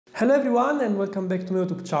Hello everyone and welcome back to my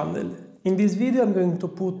YouTube channel. In this video I'm going to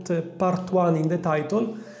put part 1 in the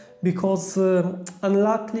title because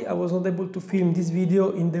unluckily I was not able to film this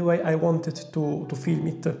video in the way I wanted to film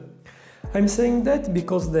it. I'm saying that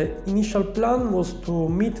because the initial plan was to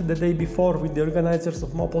meet the day before with the organizers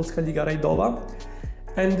of Małopolska Liga Rajdowa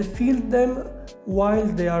and film them while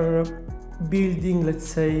they are building, let's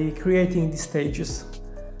say, creating these stages.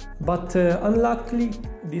 But unluckily,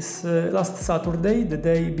 this last Saturday, the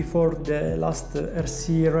day before the last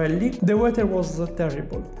RC rally, the weather was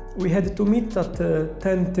terrible. We had to meet at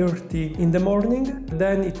 10:30 in the morning,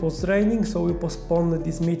 then it was raining, so we postponed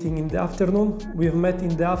this meeting in the afternoon. We met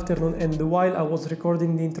in the afternoon, and while I was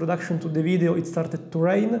recording the introduction to the video, it started to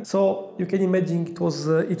rain, so you can imagine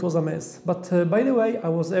it was a mess. But by the way, I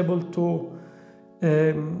was able to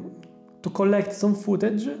collect some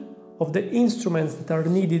footage of the instruments that are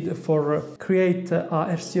needed for create a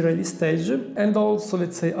RC rally stage, and also,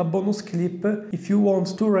 let's say, a bonus clip if you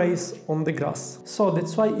want to race on the grass. So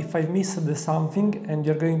that's why if I missed something and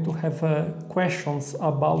you're going to have questions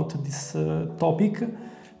about this topic,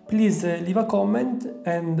 please leave a comment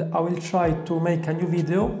and I will try to make a new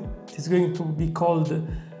video. It's going to be called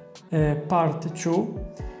part 2,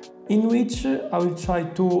 in which I will try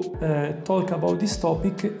to talk about this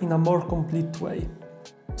topic in a more complete way.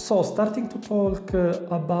 So, starting to talk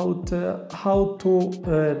about how to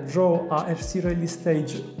draw a RC rally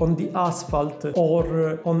stage on the asphalt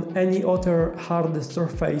or on any other hard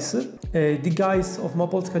surface, the guys of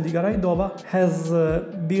Małopolska Liga Rajdowa has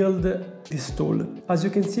built this tool. As you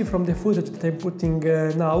can see from the footage that I'm putting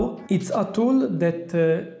now, it's a tool that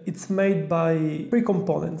it's made by 3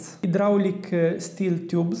 components: hydraulic steel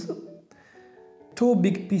tubes, 2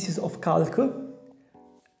 big pieces of calc,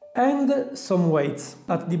 and some weights.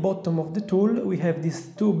 At the bottom of the tool we have these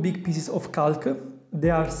 2 big pieces of calc. They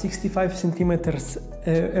are 65 centimeters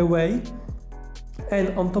away, and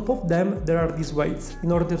on top of them there are these weights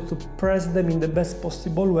in order to press them in the best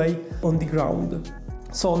possible way on the ground.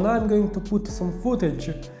 So now I'm going to put some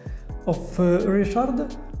footage of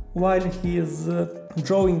Richard while he is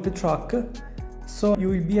drawing the track, so you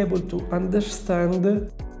will be able to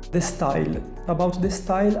understand the style. About the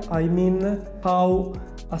style I mean how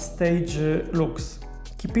a stage looks.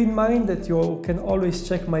 Keep in mind that you can always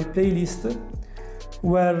check my playlist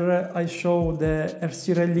where I show the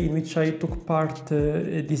RC rally in which I took part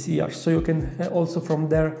this year, so you can also from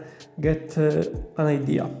there get an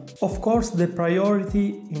idea. Of course, the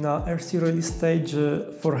priority in a RC rally stage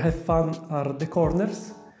for have fun are the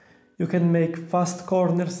corners. You can make fast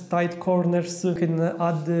corners, tight corners, you can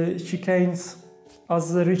add chicanes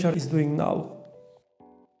as Richard is doing now.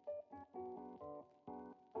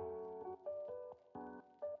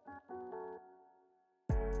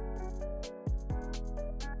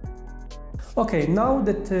 Okay, now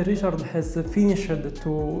that Richard has finished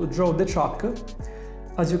to draw the track,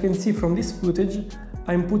 as you can see from this footage,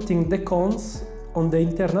 I'm putting the cones on the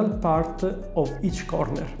internal part of each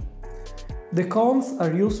corner. The cones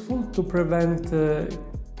are useful to prevent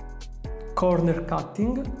corner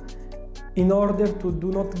cutting in order to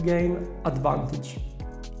do not gain advantage.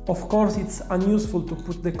 Of course, it's unuseful to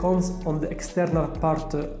put the cones on the external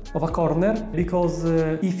part of a corner, because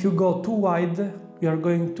if you go too wide, you are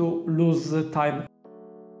going to lose time.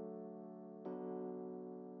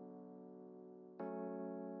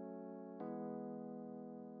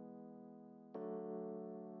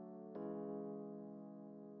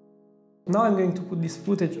 Now I'm going to put this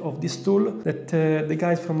footage of this tool that the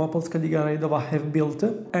guys from Małopolska Liga Rajdowa have built,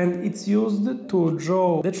 and it's used to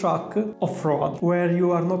draw the track off-road, where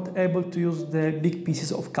you are not able to use the big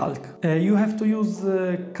pieces of calc. You have to use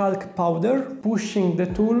calc powder. Pushing the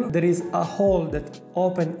tool, there is a hole that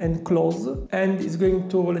open and close, and it's going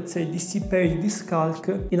to, let's say, dissipate this calc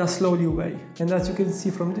in a slowly way. And as you can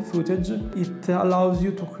see from the footage, it allows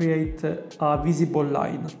you to create a visible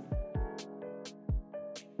line.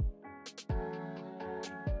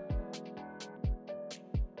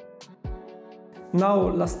 Now,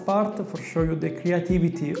 last part for show you the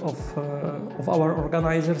creativity of our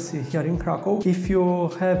organizers here in Krakow. If you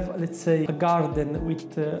have, let's say, a garden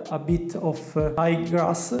with a bit of high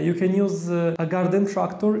grass, you can use a garden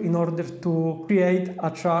tractor in order to create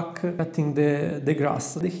a track cutting the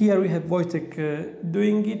grass. Here we have Wojtek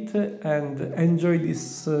doing it, and enjoy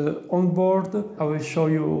this on board. I will show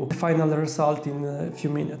you the final result in a few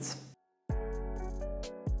minutes.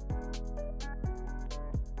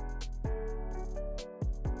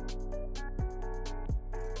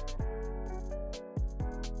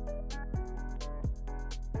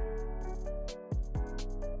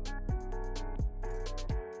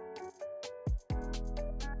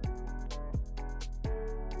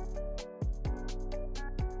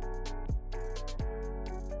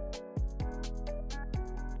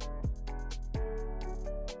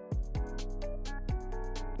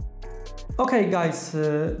 Okay guys,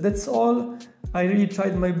 that's all. I really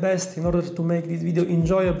tried my best in order to make this video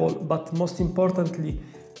enjoyable, but most importantly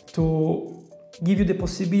to give you the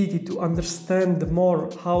possibility to understand more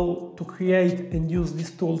how to create and use these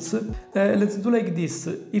tools. Let's do like this.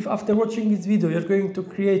 If after watching this video you're going to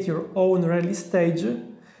create your own rally stage,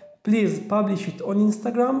 please publish it on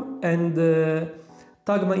Instagram and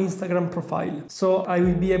tag my Instagram profile. So I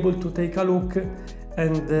will be able to take a look,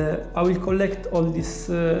 and I will collect all these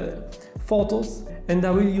photos and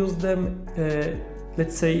I will use them,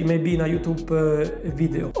 let's say maybe in a YouTube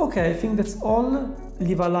video. Okay, I think that's all.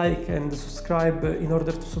 Leave a like and subscribe in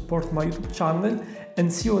order to support my YouTube channel,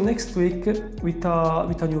 and see you next week with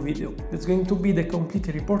a new video. It's going to be the complete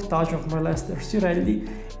reportage of my last RC rally,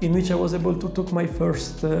 in which I was able to take my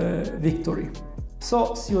first victory.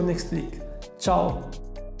 So see you next week. Ciao!